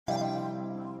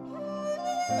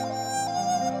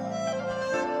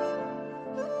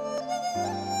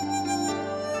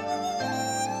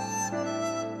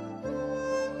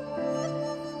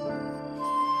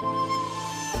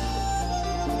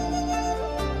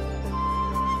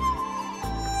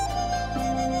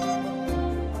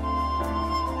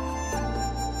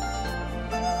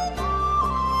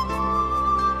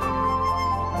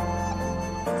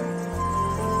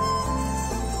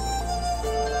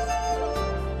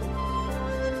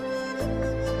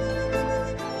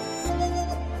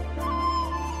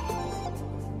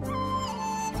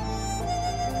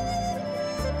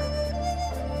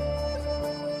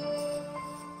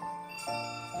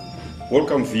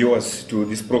Welcome viewers to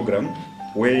this program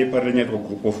where Parirenyatwa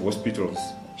group of hospitals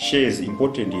shares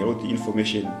important health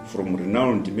information from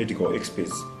renowned medical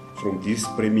experts from this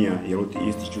premier health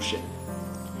institution.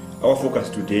 Our focus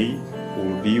today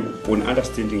will be on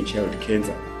understanding child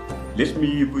cancer. Let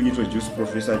me introduce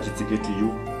Professor Chitsike to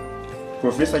you.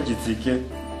 Professor Chitsike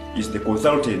is the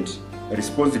consultant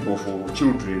responsible for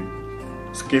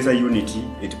children's cancer unity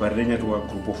at Parirenyatwa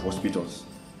group of hospitals.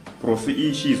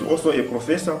 She is also a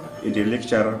professor and a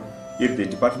lecturer at the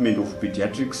Department of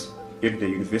Pediatrics at the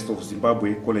University of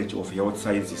Zimbabwe College of Health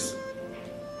Sciences.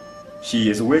 She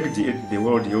has worked at the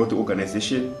World Health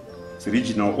Organization's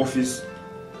regional office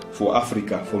for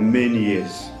Africa for many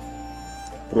years.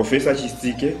 Professor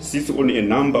Chitsike sits on a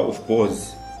number of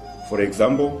boards. For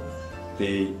example,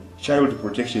 the Child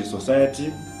Protection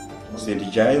Society,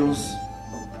 St. Giles,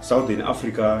 Southern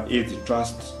Africa AIDS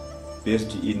Trust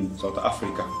based in South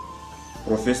Africa.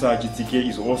 Professor Chitsike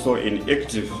is also an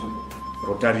active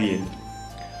Rotarian.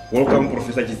 Welcome,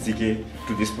 Professor Chitsike,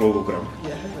 to this program.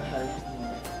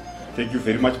 Thank you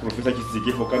very much, Professor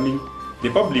Chitsike, for coming.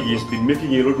 The public has been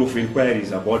making a lot of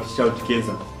inquiries about child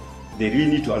cancer. They really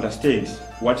need to understand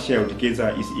what child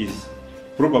cancer is.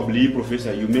 Probably,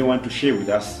 Professor, you may want to share with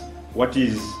us what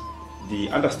is the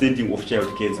understanding of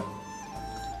child cancer.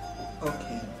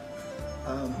 Okay.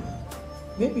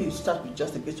 Maybe you start with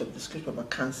just a bit of description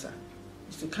about cancer.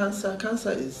 So cancer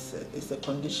is a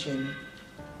condition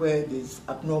where there's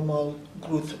abnormal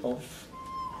growth of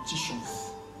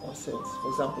tissues or cells. For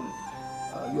example,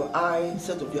 your eye,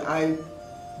 instead of your eye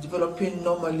developing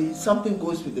normally, something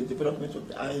goes with the development of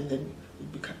the eye and then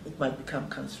it might become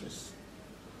cancerous.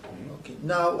 Okay.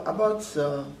 Now about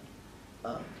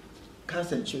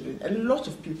cancer in children, a lot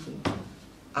of people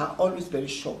are always very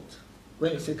shocked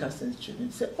when you say cancer in children.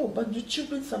 They say, oh, but do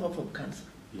children suffer from cancer?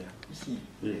 Yeah. You see?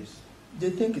 Yes. They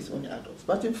think it's only adults.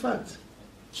 But in fact,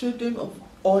 children of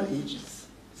all ages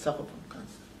suffer from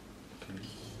cancer. Okay.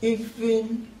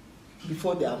 Even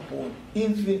before they are born,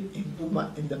 even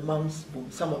in the mom's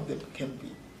womb, some of them can be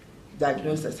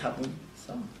diagnosed as having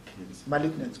some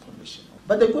malignant condition.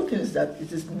 But the good thing is that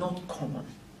it is not common.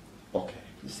 Okay.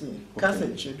 You see, cancer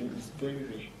in children is very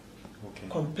rare. Okay.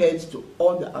 Compared to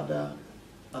all the other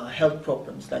health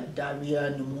problems like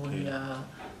diarrhea, pneumonia,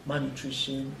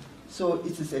 malnutrition. So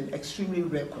it is an extremely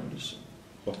rare condition.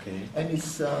 Okay. And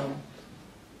it's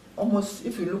almost,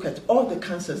 if you look at all the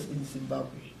cancers in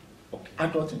Zimbabwe, okay,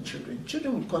 adults and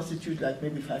children would constitute like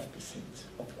maybe 5%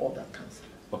 of all that cancer.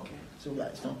 Okay. So yeah,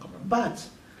 it's not common. But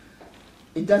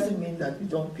it doesn't mean that we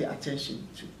don't pay attention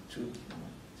to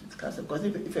cancer. Because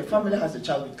if a family has a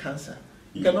child with cancer,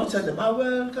 you cannot tell them, oh,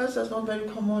 well, cancer is not very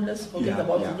common, let's forget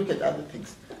about it, look at other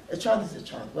things. A child is a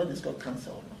child, whether it's got cancer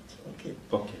or not. Okay.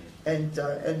 Okay. And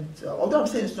although I'm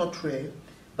saying it's not rare,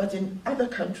 but in other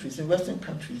countries, in Western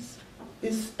countries,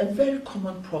 it's a very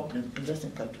common problem in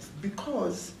Western countries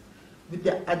because with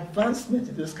the advancement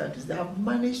in those countries, they have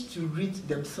managed to rid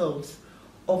themselves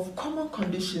of common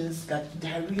conditions like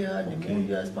diarrhea,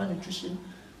 pneumonia, malnutrition,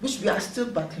 which we are still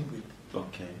battling with.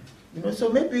 Okay. You know, so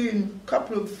maybe in a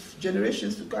couple of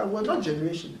generations to come, well, not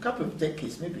generations, a couple of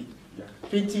decades, maybe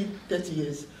 20, 30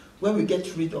 years, when we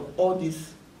get rid of all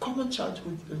these common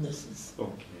childhood illnesses,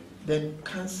 then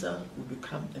cancer will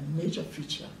become a major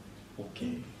feature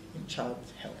in child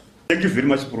health. Thank you very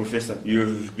much, Professor.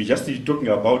 You've been just talking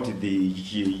about the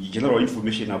general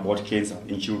information about cancer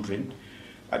in children.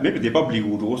 Maybe the public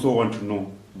would also want to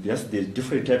know just the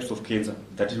different types of cancer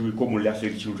that will commonly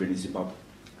affect children in Zimbabwe.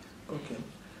 Okay.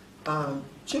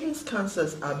 Children's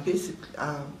cancers are basically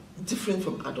different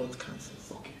from adult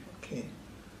cancers. Okay.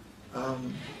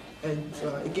 And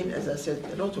again, as I said,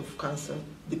 a lot of cancer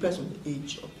depends on the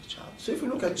age of the child. So if you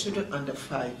look at children under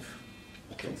 5,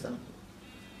 for example,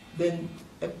 then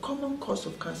a common cause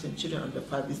of cancer in children under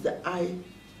 5 is the eye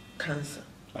cancer.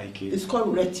 It's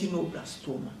called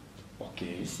retinoblastoma.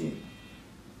 Okay. You see.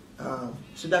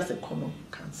 So that's a common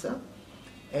cancer.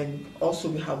 And also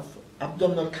we have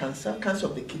abdominal cancer, cancer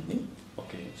of the kidney.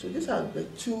 Okay. So these are the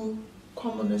two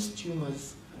commonest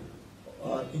tumors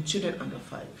in children under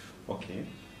 5. Okay.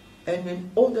 And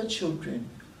in older children,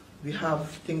 we have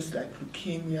things like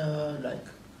leukemia, like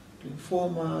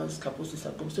lymphomas, Kaposi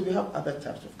sarcoma. So we have other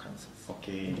types of cancers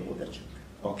in the older children.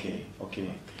 Okay,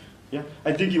 okay. Yeah,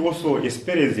 I think you also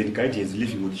experience and guidance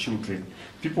living with children.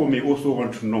 People may also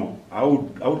want to know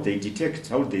how they detect,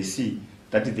 how they see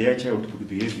that their child could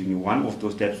be having one of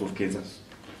those types of cancers.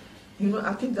 You know,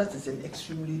 I think that is an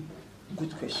extremely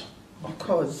good question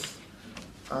because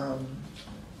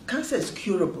cancer is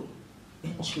curable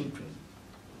in children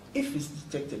if it's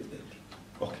detected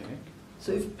early. Okay.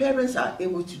 So if parents are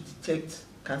able to detect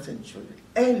cancer in children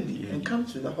early and come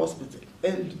to the hospital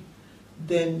early,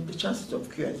 then the chances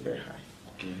of cure is very high.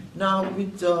 Okay. Now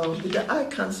with the eye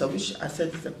cancer, which I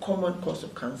said is a common cause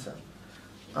of cancer,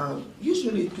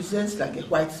 usually it presents like a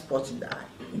white spot in the eye,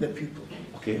 in the pupil.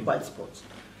 Okay. White spot.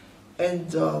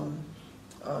 And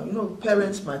you know,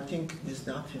 parents might think there's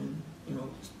nothing, you know,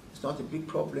 it's not a big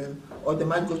problem, or they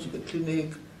might go to the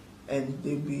clinic and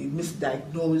they'll be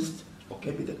misdiagnosed.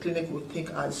 Okay. Maybe the clinic will think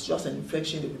it's just an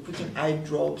infection, they'll be putting eye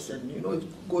drops, and you know,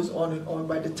 it goes on and on.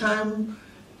 By the time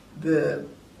the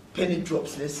penny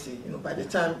drops, let's say, you know, by the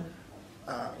time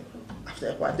after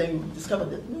a while, then you discover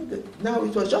that, you know, that now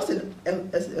it was just a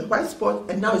white spot,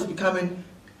 and now it's becoming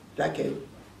like a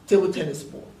table tennis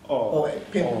ball or a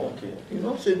pimple. Okay. You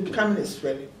know, so it's becoming a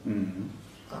swelling. Mm-hmm.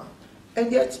 And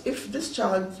yet, if this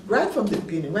child, right from the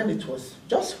beginning, when it was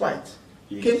just white,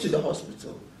 came to the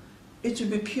hospital, it will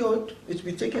be cured, it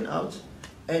will be taken out,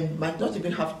 and might not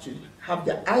even have to have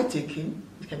the eye taken.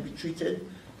 It can be treated,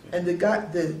 and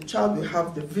the child will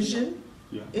have the vision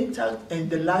intact, and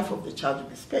the life of the child will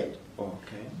be spared.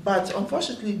 Okay. But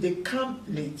unfortunately, they come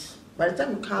late. By the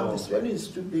time you come, the swelling is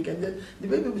too big, and then the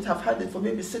baby would have had it for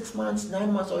maybe 6 months,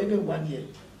 9 months, or even 1 year.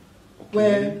 Okay.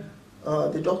 Where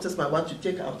the doctors might want to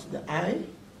take out the eye,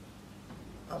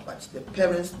 but the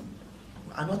parents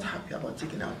are not happy about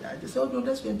taking out the eye. They say, oh no,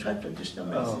 let's go and try traditional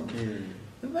medicine. Okay.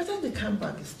 And by the time they come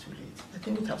back, it's too late. The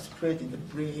thing would have spread in the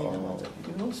brain,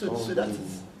 you know.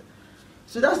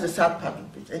 So that's the sad part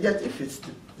of it. And yet, if it's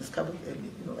discovered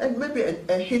early, you know, and maybe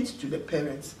a hint to the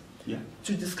parents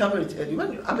to discover it early.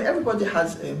 I mean, everybody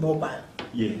has a mobile.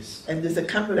 Yes. And there's a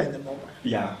camera in the mobile.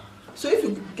 Yeah. So if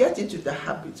you get into the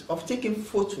habit of taking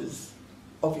photos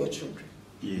of your children.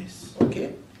 Yes.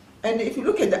 Okay. And if you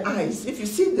look at the eyes, if you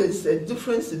see there's a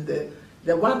difference in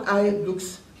the one eye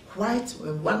looks white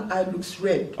and one eye looks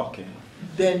red. Okay.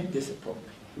 Then there's a problem.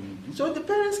 Mm-hmm. So the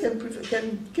parents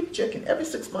can keep checking every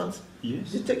 6 months.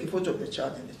 Yes. They take a photo of the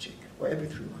child and they check, or every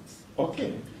 3 months.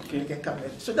 Okay. They can come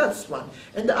in. So that's one.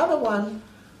 And the other one,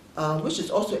 which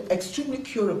is also extremely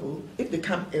curable if they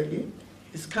come early,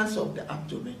 is cancer of the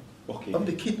abdomen, of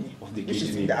the kidney, which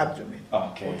is in the abdomen.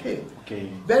 Okay.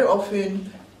 Very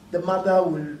often, the mother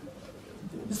will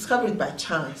discover it by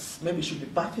chance. Maybe she'll be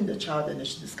bathing the child and then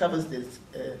she discovers there's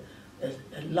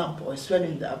a lump or a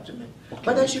swelling in the abdomen.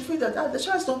 But then she feels that the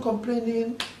child's not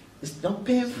complaining, it's not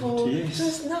painful, so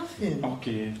it's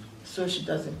nothing. So she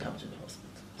doesn't come to the hospital.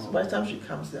 So by the time she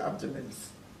comes, the abdomen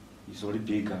is already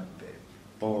bigger.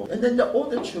 And then the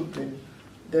older children,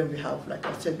 then we have, like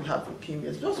I said, we have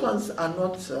leukemias. Those ones are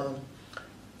not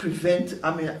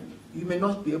you may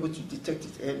not be able to detect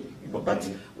it early. You know, but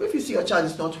if you see your child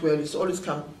is not well, it's always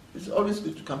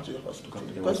good to come to the hospital.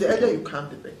 Because the earlier you come,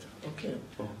 the better. Okay.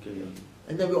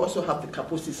 And then we also have the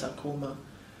Kaposi sarcoma,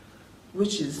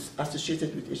 which is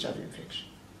associated with HIV infection.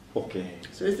 Okay.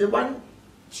 So it's the one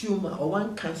tumor or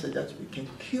one cancer that we can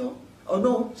cure,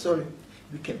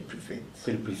 we can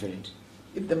prevent.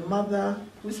 If the mother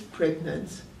who's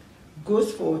pregnant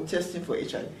goes for testing for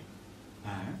HIV,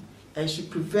 and she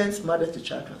prevents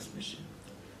mother-to-child transmission,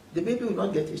 the baby will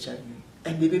not get HIV,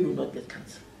 and the baby will not get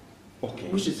cancer,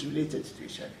 which is related to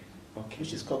HIV,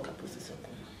 which is called Kaposi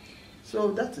sarcoma.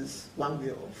 So that is one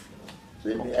way of. So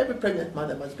every pregnant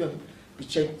mother must go and be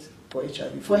checked for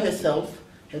HIV, for herself,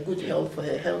 her good health, for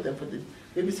her health, and for the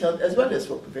baby's health, as well as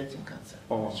for preventing cancer.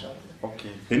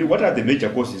 Then what are the major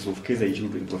causes of cancer in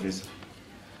children, Professor?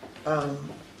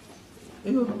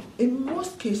 In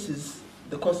most cases,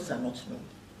 the causes are not known.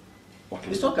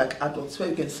 It's not like adults where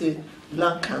you can say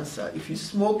lung cancer. If you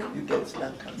smoke, you get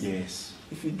lung cancer. Yes.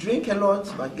 If you drink a lot,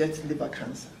 you might get liver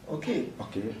cancer.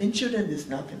 In children, there's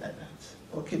nothing like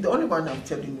that. The only one I'm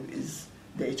telling you is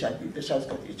the HIV. The child's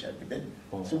got HIV. Then,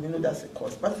 so we know that's the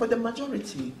cause. But for the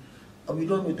majority, we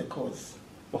don't know the cause.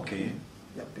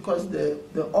 Yeah, because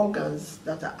the organs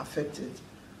that are affected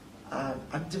are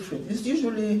different. It's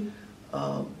usually,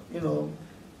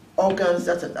 organs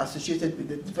that are associated with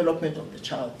the development of the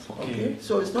child.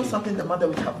 So it's not something the mother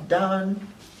would have done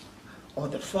or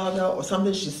the father, or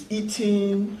something she's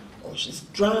eating, or she's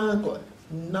drunk, or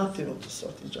nothing of the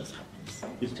sort. It just happens.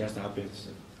 It just happens.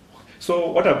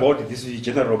 So what about this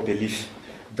general belief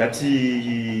that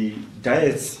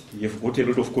diets have got a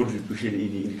lot of contribution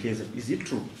in cancer? Is it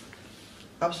true?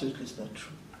 Absolutely, it's not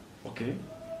true. Okay.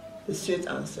 The straight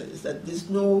answer is that there's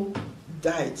no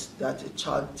diet that a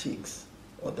child takes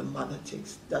or the mother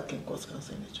takes that can cause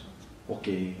cancer in a child.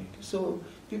 Okay. So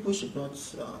people should not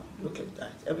look at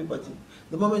that. Everybody,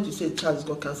 the moment you say a child's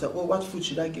got cancer, oh, what food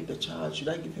should I give the child? Should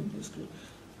I give him this food?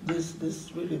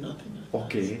 There's really nothing like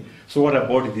okay. That. So what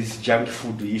about this junk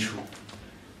food issue?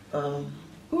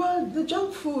 Well, the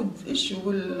junk food issue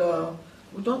will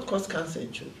not cause cancer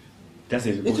in children.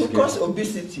 It will cause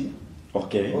obesity.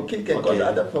 Okay. Okay, it can cause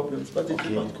other problems, but it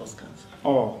will not cause cancer.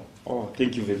 Oh,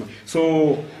 thank you very much.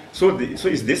 So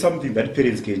is there something that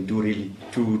parents can do really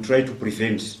to try to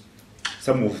prevent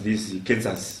some of these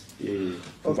cancers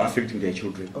from affecting their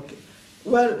children? Okay.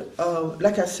 Well,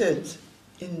 like I said,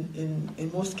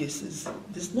 in most cases,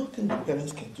 there's nothing that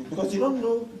parents can do because you don't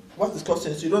know what is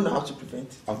causing it, so you don't know how to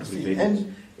prevent it.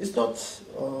 And it's not,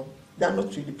 they're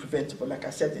not really preventable, like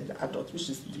I said, in the adult, which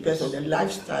depends on the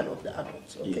lifestyle of the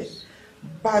adult. Okay. Yes.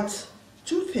 But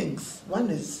two things. One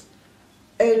is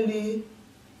early,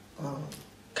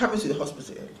 coming to the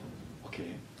hospital early.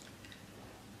 Okay.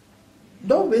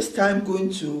 Don't waste time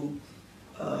going to,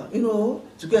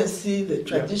 to go and see the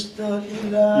traditional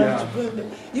healer.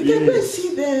 You can go and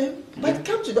see them, but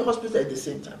come to the hospital at the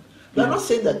same time. We are not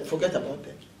saying that forget about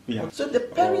them. Yeah. So the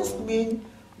parents mean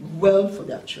well for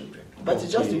their children, but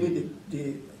it's just the way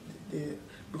they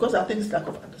because I think it's lack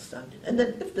of understanding. And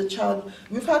then if the child,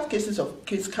 we've had cases of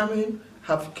kids coming,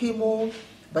 have chemo,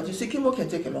 but you see chemo can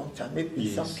take a long time. Maybe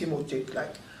some chemo will take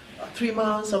like 3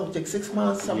 months, some will take 6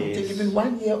 months, some will take even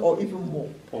 1 year or even more.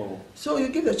 So you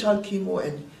give the child chemo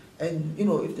and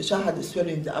if the child had a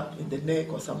swelling in the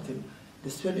neck or something, the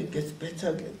swelling gets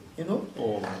better again,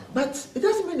 But it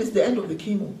doesn't mean it's the end of the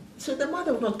chemo. So the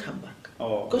mother will not come back.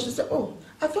 Because she said,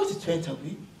 I thought it went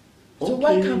away. So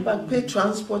why come back, pay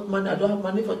transport money? I don't have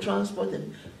money for transport.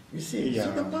 And you see,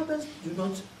 so the mothers do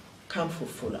not come for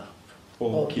follow-up.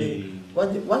 Okay.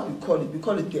 What we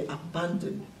call it the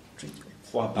abandoned treatment.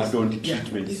 Abandoned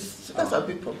treatment. That's a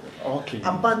big problem. Okay.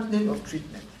 Abandoning of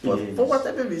treatment. For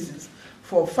whatever reasons.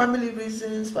 For family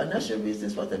reasons, financial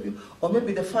reasons, whatever. Or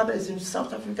maybe the father is in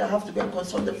South Africa, I have to go and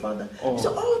consult the father.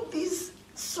 So all these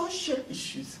social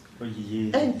issues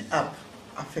end up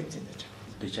affecting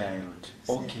the child.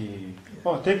 Okay.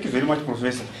 Thank you very much,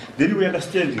 Professor. Then we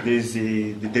understand there's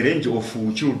the range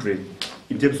of children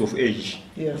in terms of age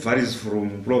varies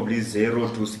from probably 0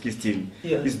 to 16.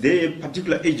 Is there a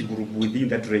particular age group within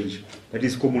that range that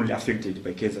is commonly affected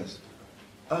by cancers?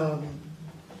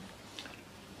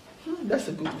 That's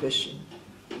a good question.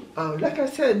 Like I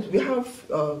said, we have,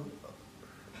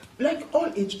 like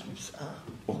all age groups are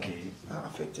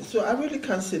affected. So I really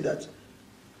can't say that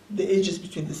the ages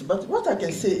between this. But what I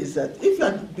can say is that if you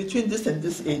are between this and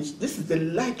this age, this is the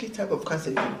likely type of cancer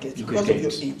you can get because of your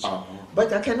age.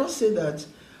 But I cannot say that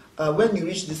when you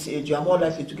reach this age, you are more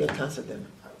likely to get cancer than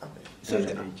others. So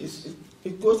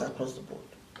it goes across the board.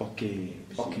 Okay.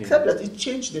 Except that it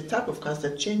changes, the type of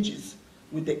cancer changes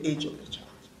with the age of the child.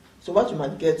 So what you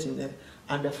might get in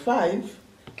under 5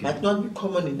 might not be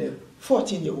common in a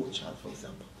 14-year-old child, for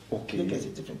example. You get a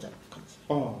different type of cancer.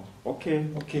 Okay.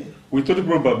 We thought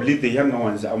probably the younger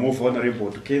ones are more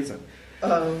vulnerable to cancer.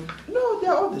 No, they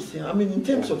are all the same. I mean, in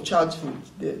terms of childhood,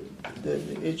 the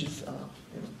ages are,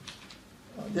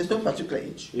 there's no particular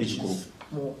age. Age group.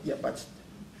 More, but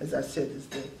as I said, it's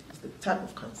the type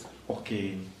of cancer.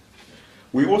 Okay.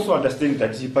 We also understand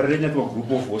that the Parirenyatwa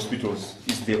group of hospitals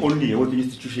is the only health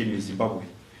institution in Zimbabwe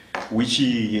which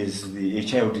has a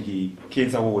child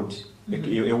cancer ward,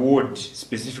 a ward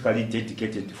specifically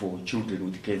dedicated for children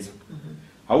with cancer.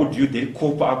 How do you then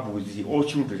cope up with all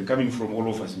children coming from all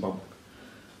over Zimbabwe?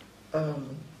 Well,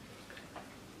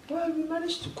 we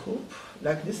managed to cope.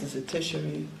 Like, this is a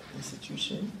tertiary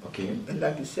institution. And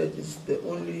like you said, it's the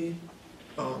only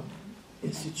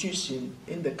institution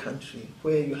in the country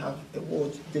where you have a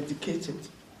ward dedicated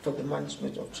for the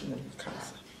management of children with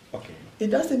cancer. It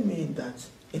doesn't mean that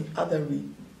in other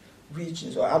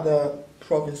regions or other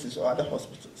provinces or other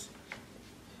hospitals,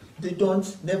 they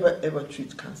never ever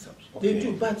treat cancer. They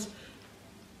do, but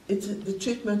the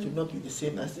treatment will not be the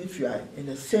same as if you are in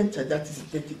a center that is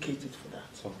dedicated for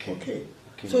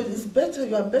that. So it's better,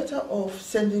 you are better off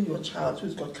sending your child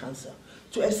who's got cancer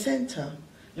to a center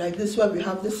like this where we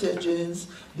have the surgeons,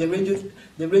 the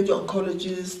radio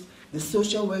oncologist, the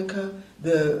social worker,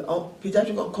 the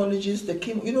pediatric oncologist, the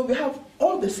chemo. We have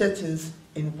all the settings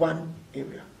in one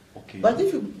area. Okay. But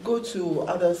if you go to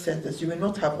other centers, you will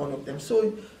not have all of them.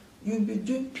 So you'll be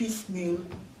doing piecemeal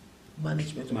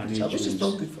management of the child, which is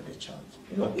not good for the child.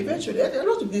 You know, okay. Eventually, and a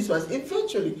lot of these ones,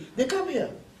 eventually, they come here.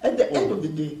 At the end of the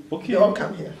day, okay. they all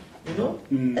come here. You know,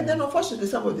 and then unfortunately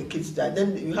some of the kids die.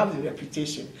 Then you have the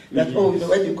reputation that oh, you know,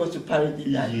 when you go to Paris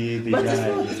they die. Yeah, they but die. It's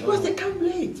not. It's because they come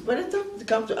late. By the time they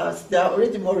come to us, they are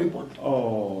already moribund.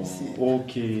 Oh, you see.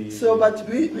 okay. So, but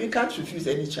we can't refuse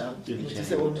any child. You know, to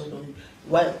say, oh no,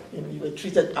 why you were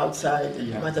treated outside?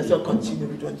 You might as well continue.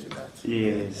 We don't do that.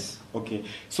 Yes. Okay.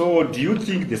 So, do you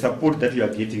think the support that you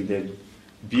are getting then,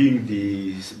 being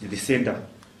the center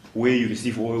where you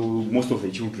receive most of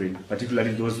the children,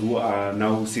 particularly those who are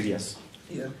now serious,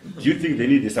 yeah. Do you think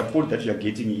the support that you are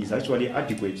getting is actually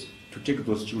adequate to take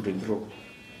those children through?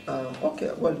 Okay,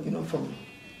 well, you know, from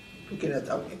looking at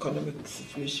our economic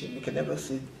situation, we can never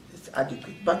say it's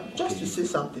adequate. But just to say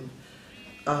something,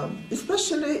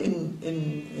 especially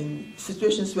in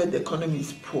situations where the economy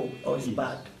is poor or is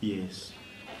bad, yes,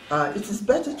 it is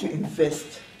better to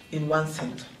invest in one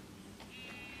center.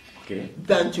 Okay.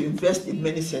 Than to invest in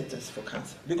many centers for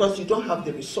cancer, because you don't have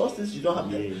the resources, you don't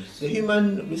have the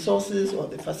human resources or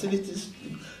the facilities.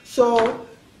 So,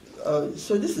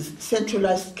 so this is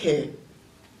centralized care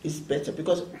is better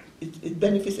because it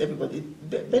benefits everybody.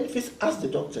 It benefits us, the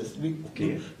doctors. We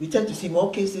tend to see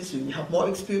more cases, we have more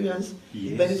experience.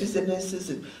 It benefits the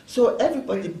nurses. So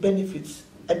everybody benefits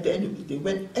at the end of the day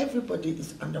when everybody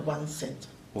is under one center.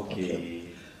 Okay.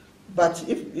 But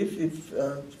if it's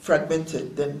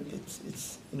fragmented, then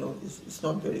it's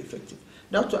not very effective.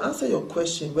 Now, to answer your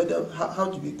question, whether how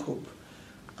do we cope?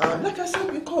 Like I said,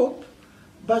 we cope,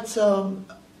 but a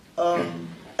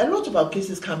lot of our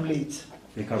cases come late.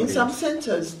 In some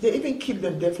centers, they even keep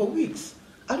them there for weeks.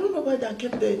 I don't know why they're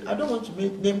kept there. I don't want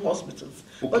to name hospitals,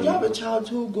 but you have a child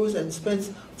who goes and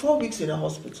spends 4 weeks in a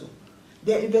hospital.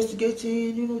 They're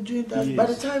investigating, doing that. Yes. By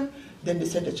the time, then they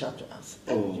send the child to us.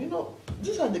 And,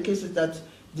 these are the cases that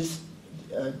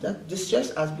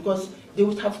distress us because they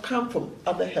would have come from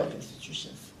other health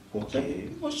institutions. Okay. So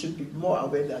people should be more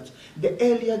aware that the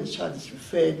earlier the child is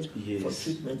referred for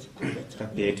treatment, the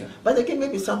better. But again,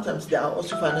 maybe sometimes there are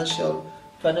also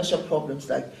financial problems,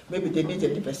 like maybe they need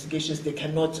an investigations they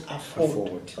cannot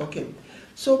afford. Okay.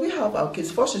 So we have our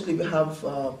kids. Fortunately, we have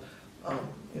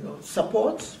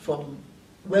support from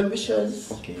well-wishers,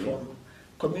 from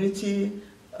community,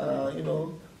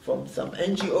 from some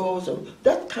NGOs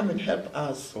that come and help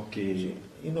us. Okay.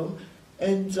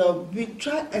 And we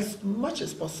try as much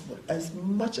as possible,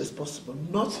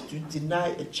 not to deny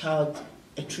a child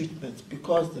a treatment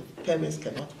because the parents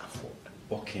cannot afford.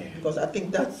 Okay. Because I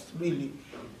think that really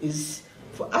is,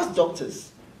 for us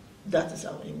doctors, that is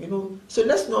our aim, So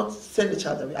let's not send the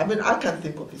child away. I mean, I can't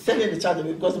think of it. Sending the child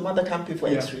away because the mother can't pay for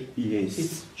X-ray. Yes.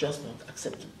 It's just not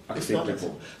acceptable. It's not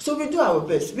acceptable. So we do our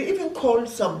best. We even call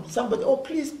somebody, oh,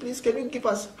 please, can you give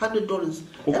us $100?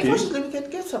 Okay. Unfortunately, we can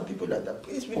get some people like that.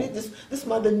 Please, we need this. This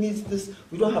mother needs this.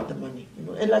 We don't have the money,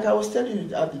 And like I was telling you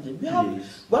the other day, we have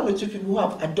 1 or 2 people who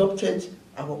have adopted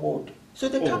our ward. So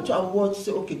they come to our ward and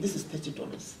say, okay, this is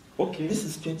 $30. Okay. This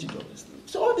is $20.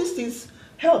 So all these things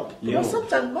help. Because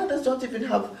sometimes mothers don't even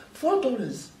have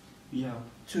 $4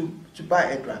 to buy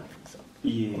a drug, for example.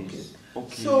 Yes.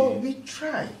 Okay. So we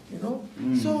try,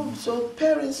 So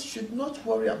parents should not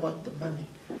worry about the money.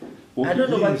 Okay. I don't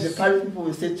know what the parent people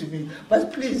will say to me,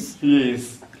 but please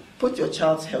put your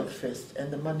child's health first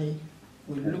and the money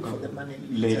will look for the money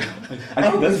later. I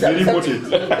think that's very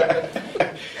important.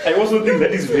 I also think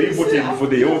that is very important for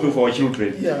the health of our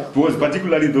children. Yeah. Because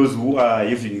particularly those who are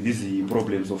having these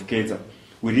problems of cancer,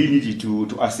 we really need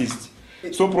to assist.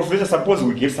 So, Professor, suppose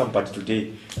we get somebody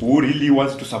today who really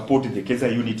wants to support the cancer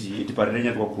unity at the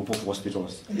Parirenyatwa group of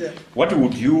hospitals. Yeah. What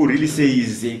would you really say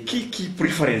is a key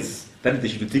preference that they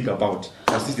should think about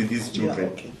assisting these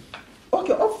children? Yeah,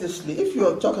 okay, obviously, if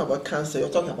you're talking about cancer, you're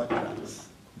talking about drugs.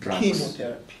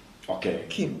 Chemotherapy. Okay.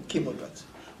 Chemo drugs.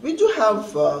 We do have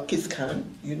KISCAN,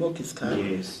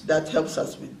 KISCAN, that helps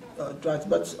us with drugs,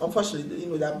 but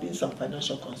unfortunately, there have been some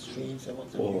financial constraints and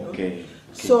whatever. Okay.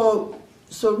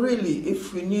 So really,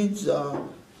 if we need,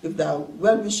 if there are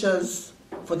well-wishers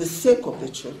for the sake of the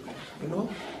children,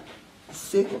 the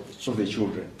sake of the children. For the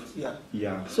children. Yeah.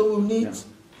 Yeah. So we need,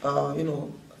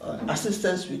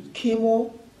 assistance with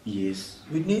chemo. Yes.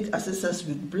 We need assistance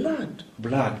with blood.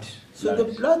 So the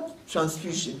blood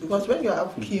transfusion, because when you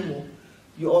have chemo,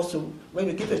 you also, when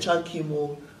you give a child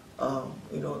chemo,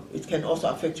 it can also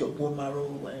affect your bone marrow,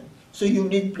 and so you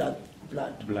need blood.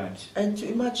 And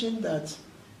to imagine that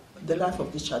the life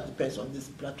of this child depends on this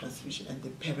blood transfusion, and the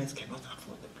parents cannot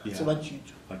afford the blood. Yeah. So what do you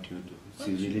do? It's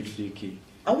really tricky.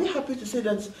 Are we happy to say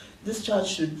that this child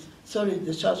should,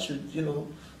 the child should,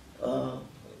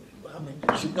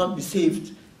 should not be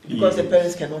saved because the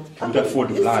parents cannot afford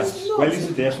the lives? Well,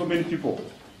 there are so many people.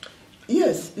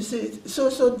 Yes, you see, so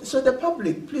the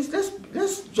public, please,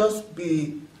 let's just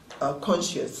be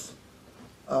conscious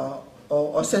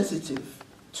or sensitive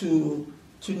to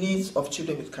needs of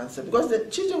children with cancer, because the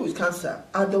children with cancer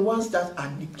are the ones that are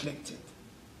neglected.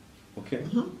 Okay.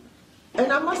 Mm-hmm.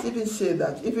 And I must even say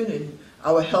that even in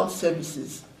our health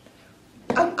services,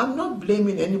 I'm not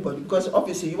blaming anybody, because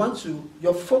obviously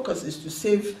your focus is to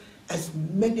save as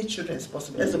many children as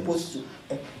possible, as opposed to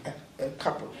a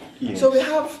couple. Yes. So we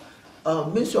have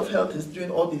Ministry of Health is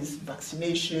doing all these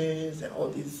vaccinations and all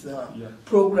these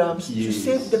programs to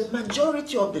save the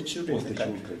majority of the children in the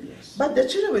country. Yes. But the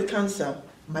children with cancer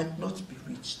might not be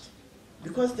reached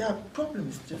because their problem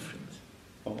is different.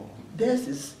 Oh. Theirs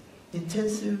is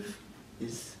intensive,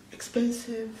 is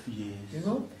expensive, yes.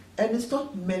 And it's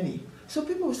not many. So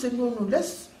people will say, no,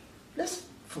 let's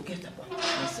forget about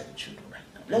cancer in children right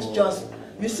now. Let's just,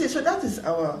 you see, so that is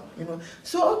our,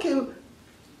 so okay,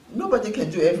 nobody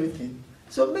can do everything.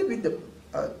 So maybe the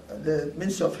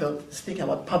Ministry of Health is thinking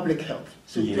about public health.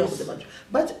 So yes.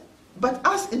 But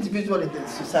as individuals in the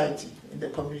society, in the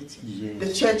community, yes.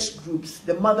 the church groups,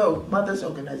 the mothers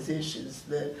organizations,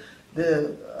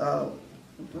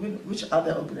 which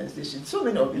other organizations? So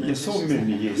many organizations. Yes, so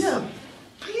many, yes. Yeah,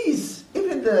 please,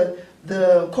 even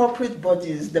the corporate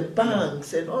bodies, the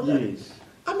banks, and all that. Yes.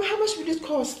 I mean, how much will it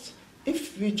cost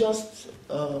if we just,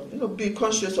 be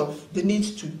conscious of the need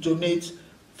to donate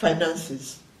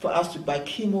finances for us to buy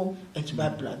chemo and to buy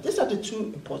blood? These are the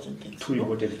two important things. Two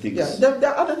important things. Yeah,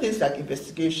 there are other things like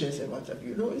investigations and what have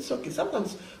you. It's okay.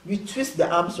 Sometimes we twist the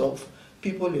arms of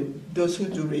people, those who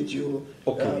do radio.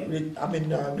 Okay.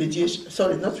 Radiation.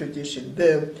 Sorry, not radiation.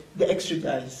 The X-ray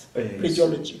guys, yes.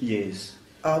 radiology. Yes.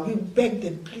 We beg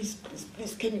them, please,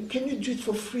 can you do it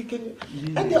for free? Can you?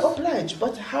 Yes. And they're obliged.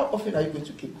 But how often are you going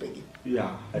to keep begging?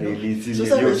 Yeah, really.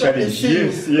 So when they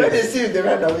see you, they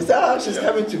run away. Say, she's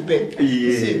coming to beg.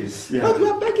 Yes. Yeah. But we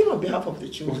are begging on behalf of the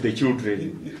children. Of the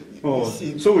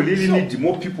children. So we really need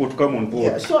more people to come on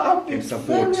board. Yeah. So I'll be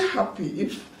very happy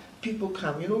if people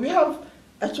come.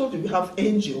 I told you we have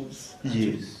angels.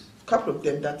 Yes. A couple of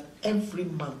them that every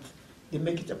month they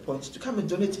make it a point to come and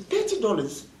donate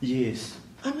 $30. Yes.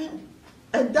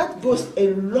 And that goes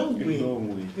a long way.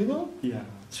 Yeah.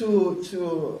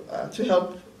 To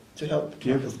help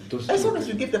those as long as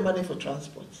we give them money for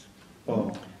transport.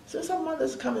 Oh. So some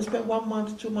mothers come and spend 1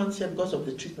 month, 2 months here because of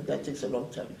the treatment that takes a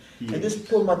long time. Yes. And this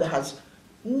poor mother has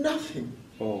nothing.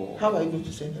 Oh. How are you going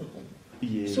to send her home?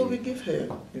 Yes. So we give her,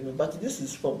 but this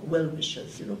is for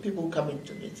well-wishers, people coming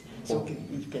to meet. So okay,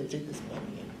 you can take this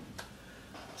money.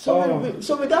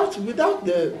 So without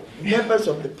the members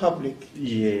of the public,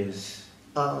 yes,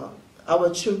 our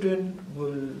children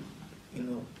will,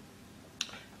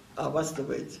 what's the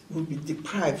word? Will be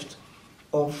deprived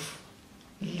of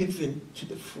living to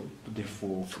the full.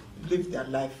 Live their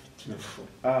life to the full.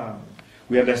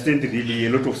 We understand really a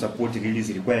lot of support really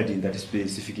is required in that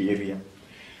specific area.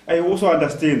 I also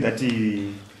understand that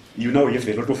you now have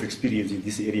a lot of experience in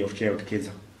this area of child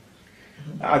cancer.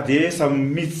 Are there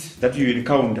some myths that you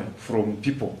encounter from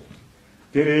people,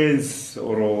 parents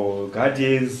or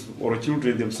guardians or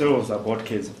children themselves about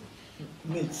cancer?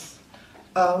 Myths?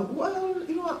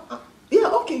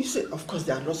 Okay, you say, of course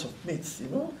there are lots of myths,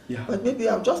 Yeah. But maybe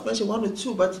I'll just mention 1 or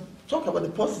 2, but talk about the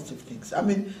positive things.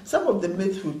 Some of the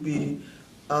myths would be,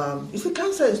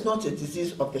 cancer is not a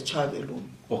disease of the child alone.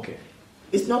 Okay.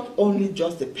 It's not only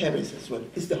just the parents as well,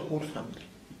 it's the whole family.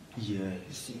 Yes.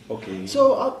 You see. Okay.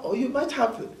 So you might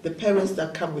have the parents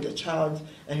that come with a child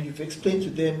and you've explained to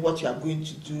them what you are going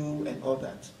to do and all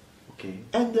that. Okay.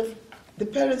 And the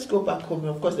parents go back home, and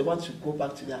of course they want to go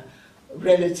back to their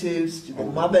relatives, to the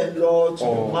mother-in-law, to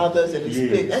the mothers, and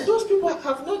explain. Yes. And those people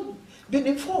have not been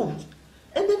informed.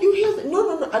 And then you hear,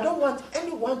 no, I don't want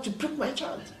anyone to prick my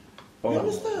child. You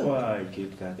understand? Oh, I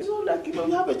get that. You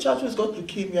have a child who's got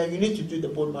leukemia, you need to do the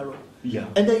bone marrow. Yeah.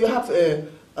 And then you have a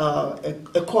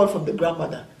call from the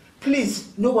grandmother.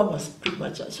 Please, no one must prick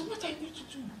my child. So what are you going to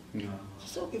do? Yeah. She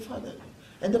said, okay, father.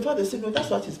 And the father said, no,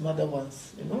 that's what his mother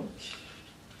wants,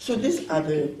 So these are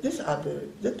the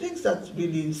things that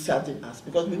really sadden us,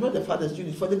 because we know the father's doing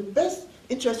it for the best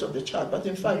interest of the child, but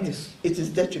in fact, yes, it is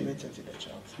detrimental to the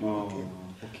child. Okay.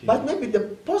 But maybe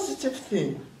the positive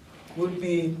thing would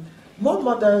be more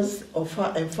mothers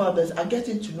and fathers are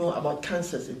getting to know about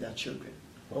cancers in their children.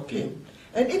 Okay?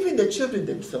 And even the children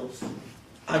themselves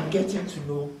are getting to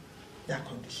know their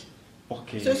condition.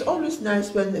 Okay. So it's always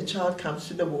nice when the child comes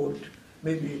to the world,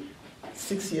 maybe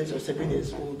 6 years or 7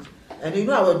 years old, And you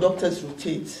know our doctors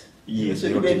rotate. Yes, so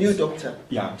you'll be a new doctor.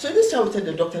 Yeah. So this child will tell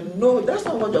the doctor, no, that's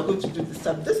not what you're going to do this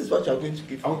time. This is what you're going to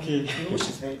give. Okay. Which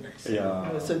is very nice.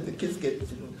 Yeah. So the kids get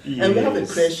to know. Yes. And we have a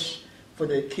creche for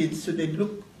the kids, so they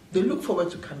look forward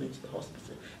to coming to the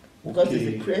hospital. Because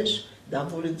there's a creche, there are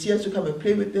volunteers to come and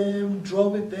play with them, draw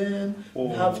with them. We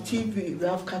have TV, we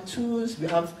have cartoons, we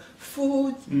have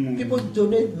food. People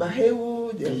donate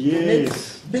mahewu, they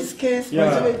donate biscuits.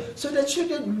 So the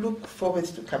children look forward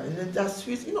to coming. And that's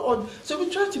sweet, so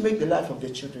we try to make the life of the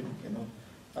children,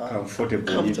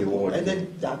 comfortable. And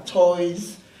then there are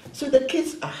toys. So the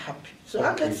kids are happy. So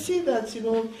I can see that,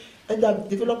 and they're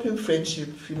developing friendship,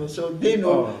 so they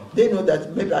know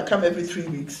that maybe I come every 3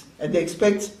 weeks and they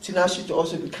expect Tinashe to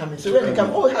also be coming. So when they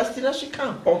come, has Tinashe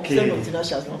come? Okay. So no,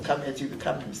 Tinashe has not come yet, you will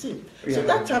come and see. Yeah. So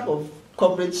that type of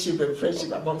comradeship and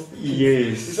friendship amongst the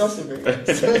kids is also very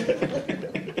nice.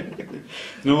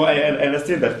 No, I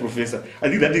understand that, Professor. I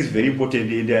think that is very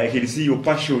important, and I can see your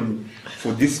passion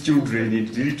for these children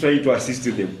and really trying to assist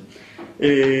them.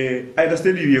 I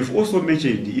understand you have also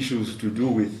mentioned the issues to do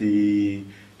with the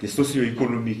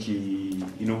socio-economic,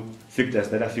 factors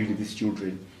that affect these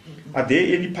children. Are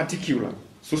there any particular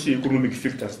socio-economic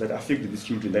factors that affect these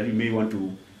children that you may want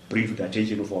to bring to the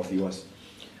attention of our viewers?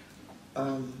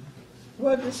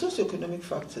 Well, the socio-economic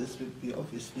factors would be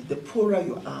obviously the poorer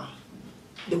you are,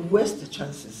 the worse the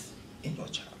chances in your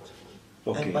child.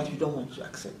 Okay. But you don't want to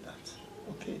accept that.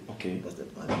 Okay. Because the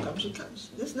money comes,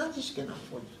 there's nothing she can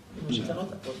afford. She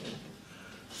cannot afford anything.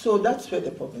 So that's where the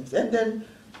problem is. And then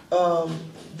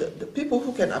the people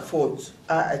who can afford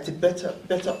are at a better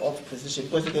off position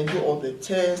because they can do all the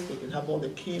tests, they can have all the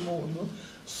chemo,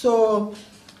 So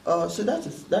that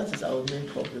is our main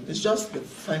problem. It's just the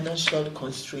financial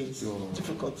constraints,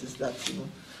 difficulties that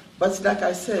But like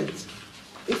I said,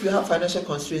 if you have financial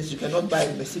constraints, you cannot buy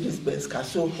a Mercedes-Benz car.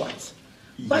 So what?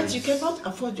 Yes. But you cannot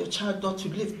afford your child not to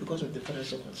live because of the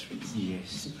financial constraints.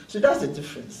 Yes. So that's the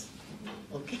difference.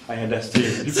 Okay. I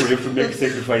understand. People have to make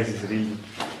sacrifices, really.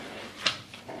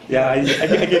 Yeah, I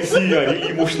can see you are really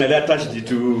emotionally attached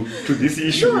to this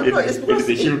issue. No, it's because,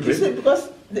 because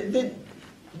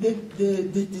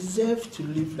they deserve to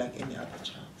live like any other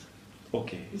child.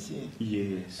 Okay. You see?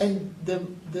 Yes. And the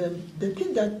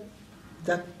thing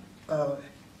that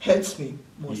hurts me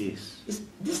most is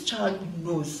this child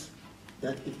knows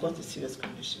that they've got a serious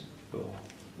condition.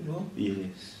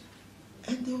 Yes.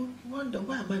 And they wonder,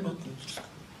 why am I not going to school?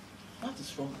 What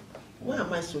is wrong? Why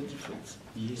am I so different?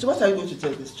 Yes. So what are you going to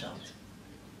tell this child?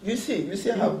 You see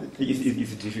how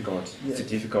it's difficult. Yeah. It's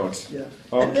difficult. Yeah.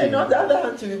 Okay. And then on the other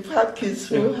hand, we've had kids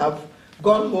who have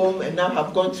gone home and now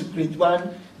have gone to grade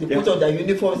 1. They put on their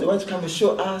uniforms. They want to come and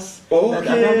show us that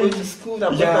they're not going to school.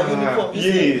 They've got their uniform.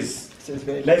 Yes. So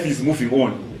life is moving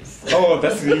on. Yes. Oh,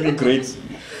 that's really great.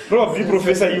 Probably,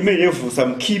 Professor, you may have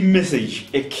some key message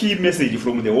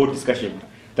from the whole discussion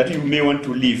that you may want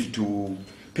to leave to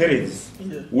parents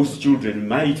whose children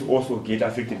might also get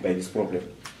affected by this problem.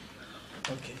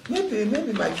 Okay.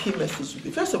 Maybe my key message would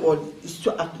be, first of all, is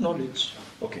to acknowledge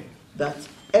that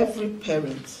every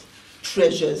parent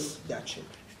treasures their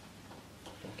children.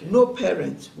 Okay. No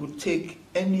parent would take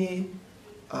any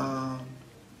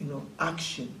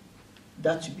action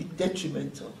that would be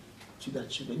detrimental to their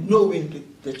children, knowingly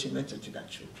detrimental to their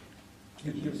children.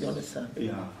 You understand?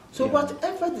 Yeah. So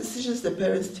whatever decisions the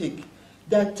parents take,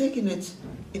 they're taking it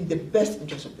in the best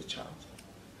interest of the child.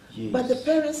 Yes. But the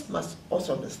parents must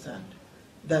also understand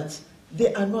that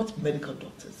they are not medical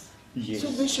doctors. Yes. So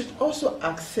they should also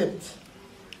accept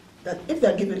that if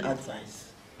they're giving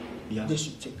advice, they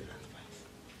should take the advice.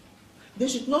 They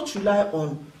should not rely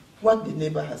on what the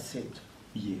neighbor has said,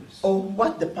 or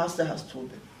what the pastor has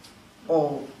told them.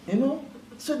 Or,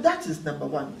 so that is number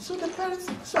one. So the parents,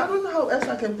 I don't know how else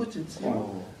I can put it.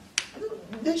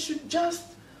 They should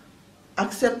just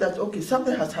accept that,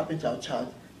 something has happened to our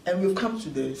child, and we've come to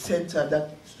the center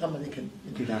that somebody can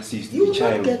assist the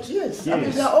child. Yes. I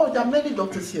mean, there are many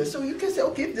doctors here. So you can say,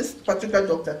 this particular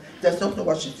doctor does not know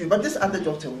what she's doing, but this other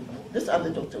doctor will know. This other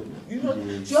doctor will know.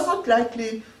 Yes. So you're not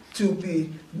likely to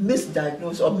be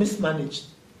misdiagnosed or mismanaged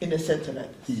in a center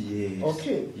like this. Yes.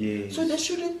 Okay. Yes. So they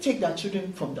shouldn't take their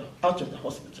children out of the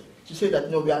hospital to say that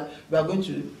no, we are going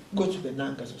to go to the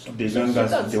Nangas or something. The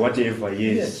Nangas, the whatever.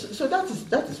 Yes. So that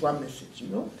is one message,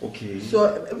 Okay.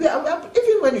 So we are,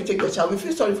 even when you take the child, we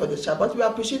feel sorry for the child, but we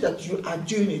appreciate that you are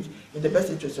doing it in the best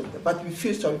interest of them. But we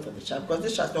feel sorry for the child because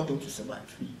this child is not going to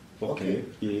survive. Okay.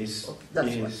 Yes. Okay.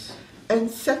 That's one. And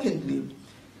secondly,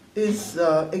 is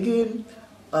again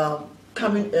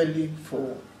coming early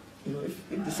for. If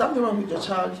there's something wrong with your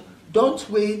child, don't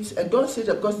wait and don't say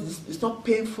that because it's not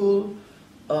painful.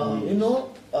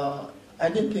 I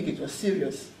didn't think it was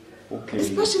serious. Okay.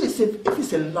 Especially if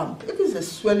it's a lump, if it's a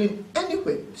swelling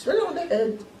anywhere, swelling on the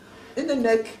head, in the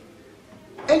neck,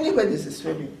 anywhere there's a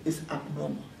swelling, is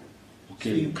abnormal.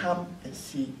 Okay. So you come and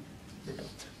see the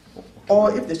doctor. Okay.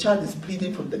 Or if the child is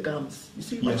bleeding from the gums, you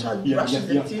see my child brushes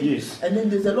the teeth, and then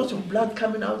there's a lot of blood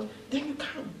coming out, then you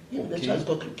come. The child's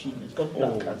got leukemia, it's got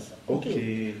blood cancer.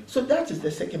 Okay. So that is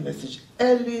the second message.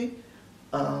 Early,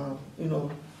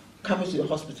 coming to the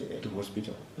hospital. To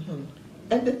hospital. Mm-hmm.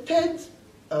 And the third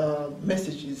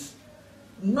message is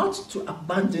not to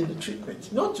abandon the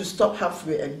treatment, not to stop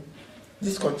halfway and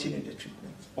discontinue the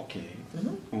treatment. Okay.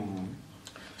 Mm-hmm. Mm-hmm.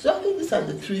 So I think these are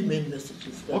the three main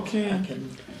messages that I can...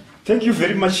 Thank you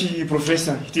very much,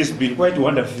 Professor. It has been quite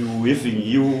wonderful having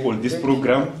you on this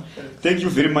program. Thank you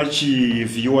very much,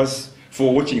 viewers,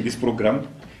 for watching this program.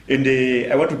 And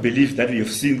I want to believe that we have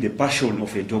seen the passion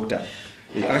of a doctor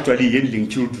actually handling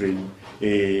children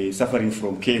suffering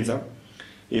from cancer.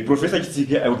 Professor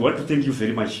Chitsike, I would want to thank you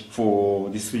very much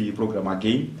for this program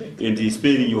again and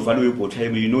sparing your valuable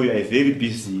time. You know you are a very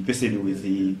busy person with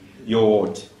your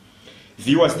ward.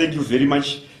 Viewers, thank you very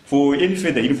much. For any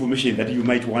further information that you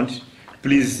might want,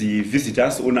 please visit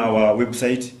us on our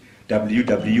website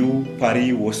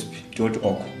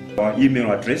www.pariwasp.org. Our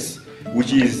email address,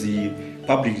 which is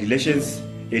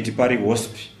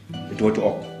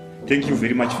publicrelations@pariwasp.org. Thank you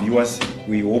very much, viewers.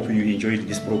 We hope you enjoyed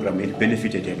this program and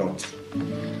benefited a lot.